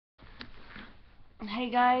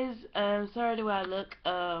Hey guys, sorry the way I look.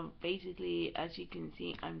 Basically, as you can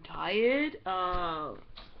see, I'm tired.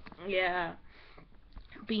 Yeah,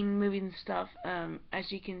 been moving stuff.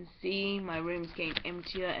 As you can see, my room's getting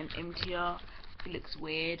emptier and emptier. It looks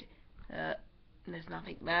weird. Uh, there's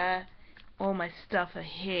nothing there. All my stuff are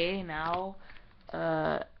here now.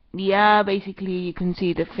 Yeah, basically, you can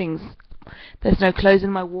see the things. There's no clothes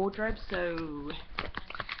in my wardrobe, so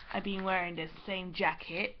I've been wearing the same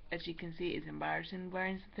jacket. As you can see, it's embarrassing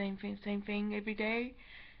wearing the same thing every day,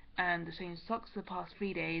 and the same socks the past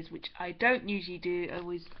 3 days, which I don't usually do.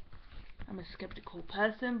 I'm a skeptical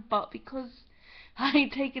person, but because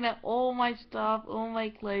I've taken out all my stuff, all my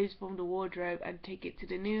clothes from the wardrobe, and take it to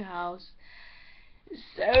the new house,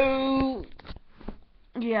 so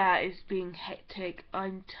yeah, it's been hectic.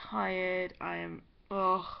 I'm tired. I am.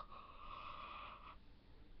 Ugh.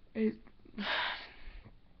 It,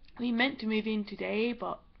 we meant to move in today,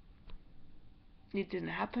 but it didn't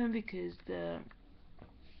happen because the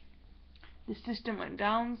system went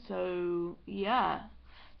down. So yeah,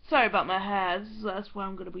 sorry about my hair. That's why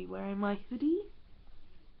I'm gonna be wearing my hoodie.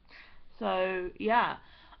 So yeah,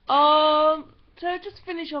 so just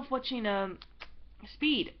finish off watching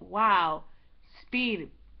Speed. Wow,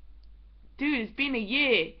 Speed, dude, it's been a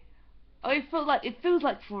year. It feels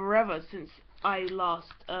like forever since I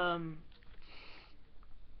last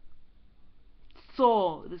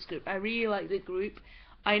saw this group. I really like the group.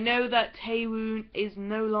 I know that Taewoon is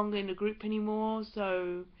no longer in the group anymore,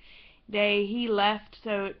 so he left.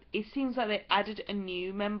 So it seems like they added a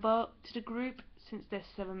new member to the group since there's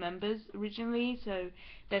 7 members originally. So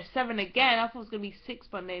there's 7 again. I thought it was gonna be 6,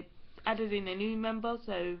 but they added in a new member.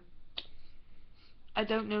 So I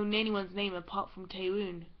don't know anyone's name apart from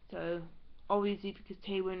Taewoon. So obviously because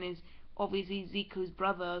Taewoon is obviously Zico's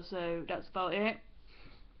brother, so that's about it.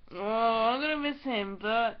 Oh, I'm gonna miss him,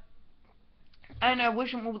 but I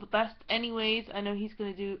wish him all the best. Anyways, I know he's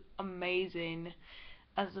gonna do amazing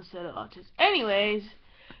as a solo artist. Anyways,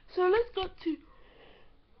 so let's go to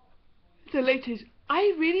the latest.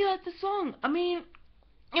 I really like the song. I mean,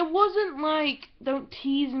 it wasn't like Don't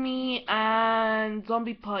Tease Me and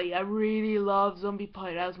Zombie Party. I really love Zombie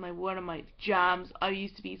Party. That was one of my jams. I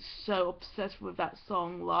used to be so obsessed with that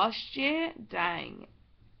song last year. Dang.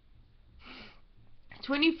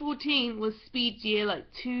 2014 was Speed year. Like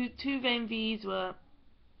two of MVs were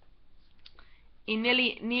in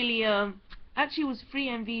nearly actually it was 3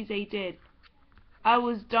 MVs they did. I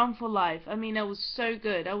was done for life. I mean, that was so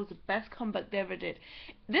good. That was the best comeback they ever did.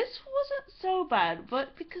 This wasn't so bad,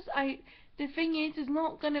 but because the thing is,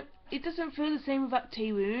 it doesn't feel the same without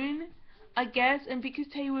Taewoon, I guess, and because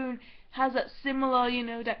Taewoon has that similar,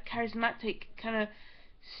 that charismatic kind of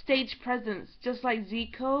stage presence, just like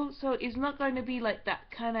Zico, so it's not going to be like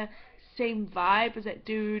that kind of same vibe as that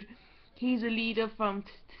dude. He's a leader from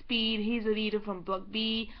Speed. He's a leader from Block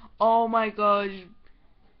B. Oh my gosh,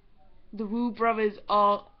 the Wu brothers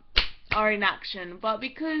are in action, but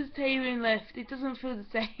because Taewoon left, it doesn't feel the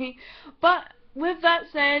same. But with that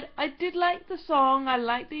said, I did like the song. I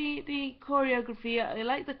like the choreography. I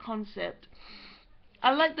like the concept.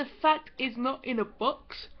 I like the fact it's not in a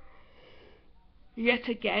box. Yet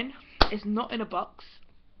again, it's not in a box.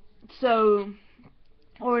 So,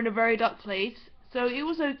 or in a very dark place. So it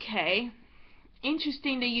was okay.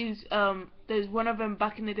 Interesting they use there's one of them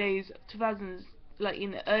back in the days 2000s, like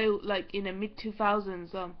in the mid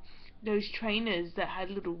 2000s, those trainers that had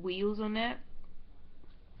little wheels on it,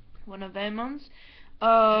 one of them ones.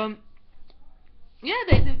 um yeah,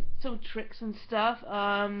 they did some tricks and stuff.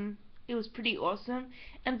 It was pretty awesome.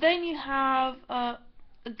 And then you have a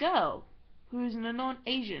girl who's a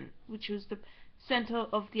non-Asian, which was the center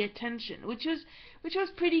of the attention, which was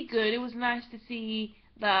pretty good. It was nice to see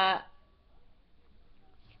that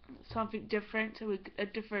something different, so a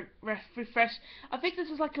different refresh. I think this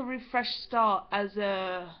is like a refresh start a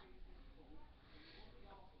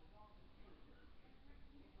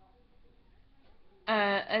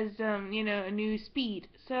new Speed.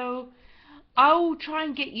 So I'll try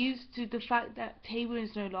and get used to the fact that Taewoon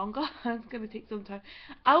is no longer. It's gonna take some time.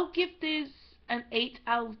 I'll give this an 8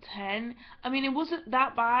 out of 10. I mean, it wasn't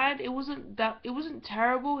that bad. It wasn't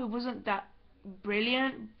terrible. It wasn't that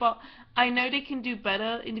brilliant. But I know they can do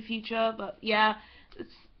better in the future. But yeah,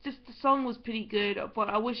 it's just the song was pretty good. But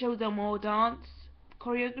I wish I was done more dance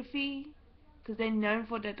choreography, because they're known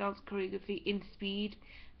for their dance choreography in Speed,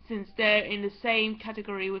 since they're in the same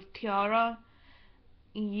category with Tiara.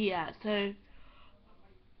 Yeah, so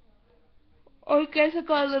I guess I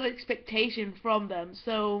got a little expectation from them.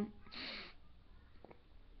 So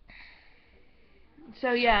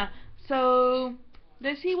yeah, so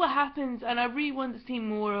let's see what happens. And I really want to see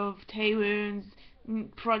more of Taewoon's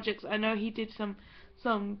projects. I know he did some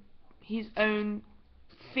his own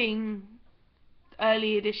thing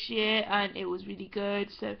earlier this year, and it was really good.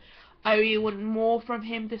 So I really want more from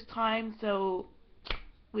him this time. So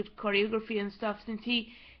with choreography and stuff, since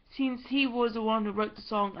he was the one who wrote the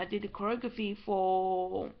song, I did the choreography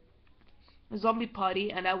for a Zombie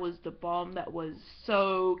Party, and that was the bomb. That was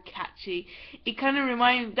so catchy. It kind of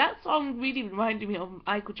reminded, that song really reminded me of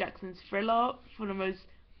Michael Jackson's Thriller for the most.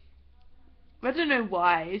 I don't know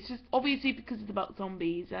why. It's just obviously because it's about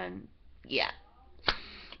zombies, and yeah.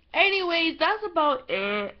 Anyways, that's about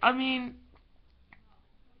it. I mean,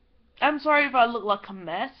 I'm sorry if I look like a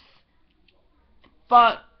mess,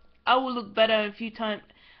 but I will look better in a few times.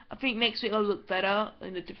 I think next week I'll look better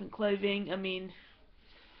in a different clothing. I mean,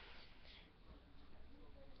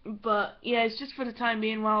 but yeah, it's just for the time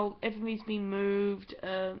being while everything's being moved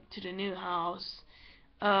to the new house.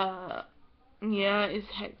 Yeah, it's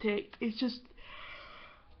hectic. It's just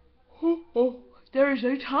there is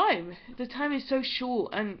no time. The time is so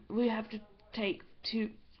short, and we have to take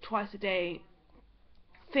twice a day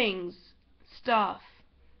things, stuff,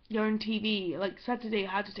 your own TV. Like Saturday,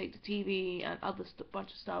 I had to take the TV and other bunch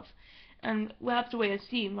of stuff, and we'll have to wait and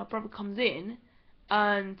see. My brother comes in,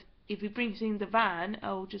 and if he brings in the van,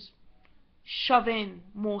 I'll just shove in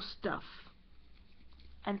more stuff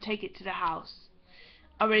and take it to the house.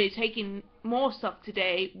 Already taking more stuff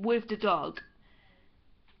today with the dog,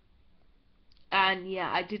 and yeah,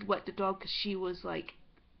 I did wet the dog because she was like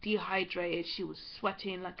dehydrated. She was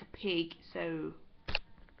sweating like a pig. So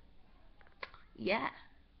yeah.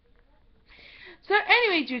 So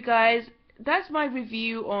anyway, you guys, that's my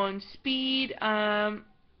review on Speed.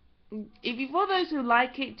 If you, for those who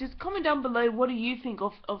like it, just comment down below what do you think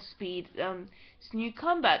of Speed, its new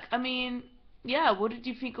comeback. I mean, yeah, what did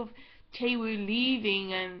you think of Taewoo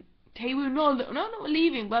leaving, and Taewoo not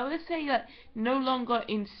leaving, but let's say like no longer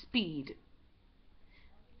in Speed,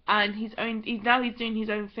 and he's doing his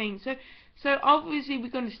own thing. So obviously we're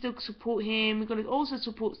going to still support him. We're going to also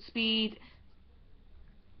support Speed,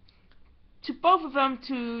 to both of them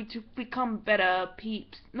to become better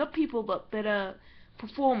not people, but better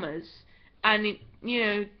performers, and you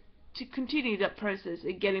know, to continue that process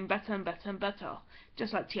and getting better and better and better,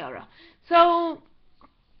 just like T-ara. So,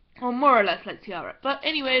 or more or less like T-ara. But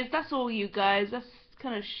anyways, that's all, you guys. That's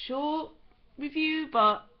kind of short review,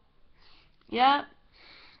 but yeah.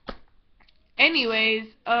 Anyways,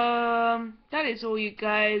 that is all, you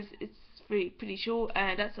guys. It's pretty short,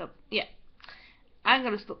 and that's up. Yeah. I'm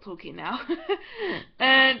gonna stop talking now.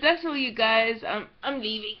 And that's all, you guys. I'm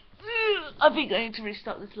leaving. I think I need to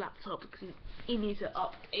restart this laptop because it needs an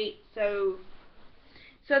update. So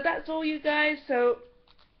that's all, you guys. So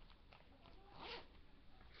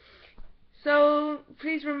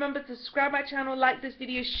please remember to subscribe my channel, like this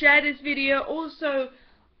video, share this video. Also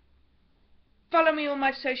follow me on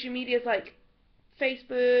my social medias like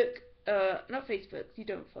Facebook. Not Facebook. You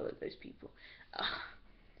don't follow those people.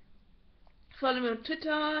 Follow me on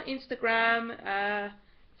Twitter, Instagram,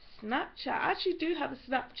 Snapchat. I actually do have a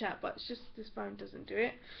Snapchat, but it's just this phone doesn't do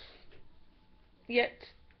it yet.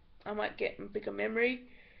 I might get a bigger memory.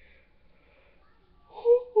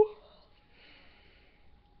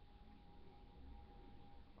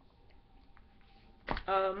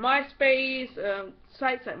 MySpace,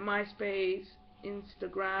 sites like MySpace,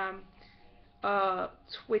 Instagram,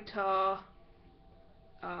 Twitter,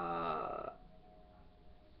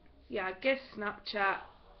 yeah, I guess Snapchat.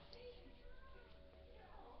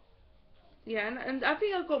 Yeah, and I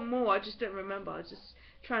think I've got more, I just don't remember. I was just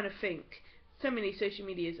trying to think. So many social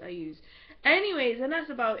medias I use. Anyways, and that's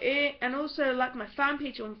about it. And also like my fan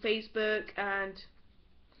page on Facebook, and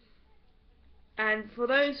for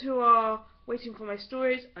those who are waiting for my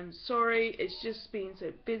stories, I'm sorry, it's just been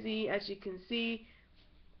so busy. As you can see,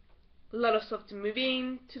 a lot of stuff to move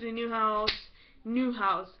in to the new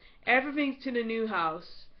house, everything's to the new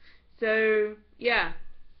house. So yeah,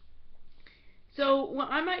 so well,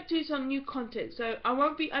 I might do some new content. So I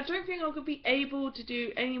don't think I'm gonna be able to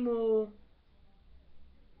do any more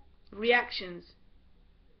reactions.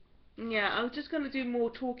 Yeah, I'm just gonna do more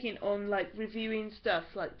talking on like reviewing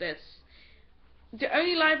stuff like this. The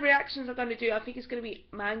only live reactions I'm gonna do, I think, is gonna be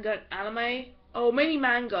manga and anime, or many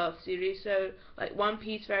manga series. So like One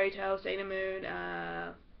Piece, Fairy Tail, Sailor Moon,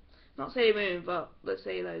 not Sailor Moon, but let's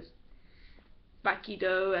say those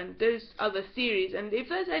Bakido and those other series. And if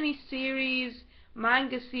there's any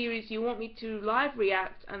manga series you want me to live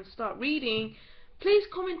react and start reading, please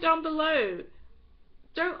comment down below.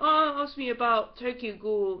 Don't ask me about Tokyo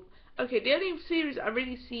Ghoul. Okay, the only series I've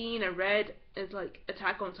really seen and read is like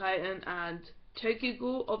Attack on Titan and Tokyo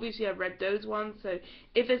Ghoul. Obviously I've read those ones, so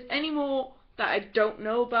if there's any more that I don't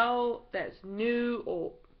know about, that's new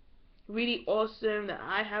or really awesome that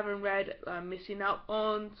I haven't read, I'm missing out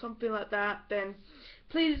on, something like that, then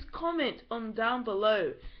please comment on down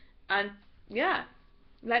below and yeah,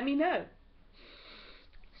 let me know.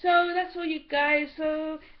 So that's all, you guys.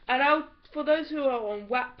 So, and for those who are on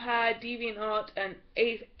Wattpad, DeviantArt and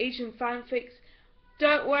Asian fanfics,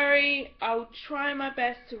 don't worry, I'll try my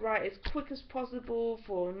best to write as quick as possible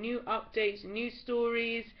for new updates, new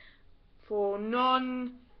stories, for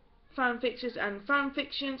non-fanfictions and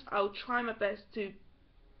fanfictions. I'll try my best to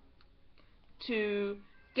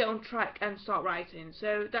get on track and start writing.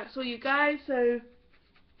 So that's all, you guys. So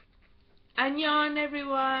annyeong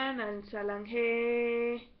everyone, and salang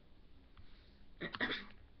he.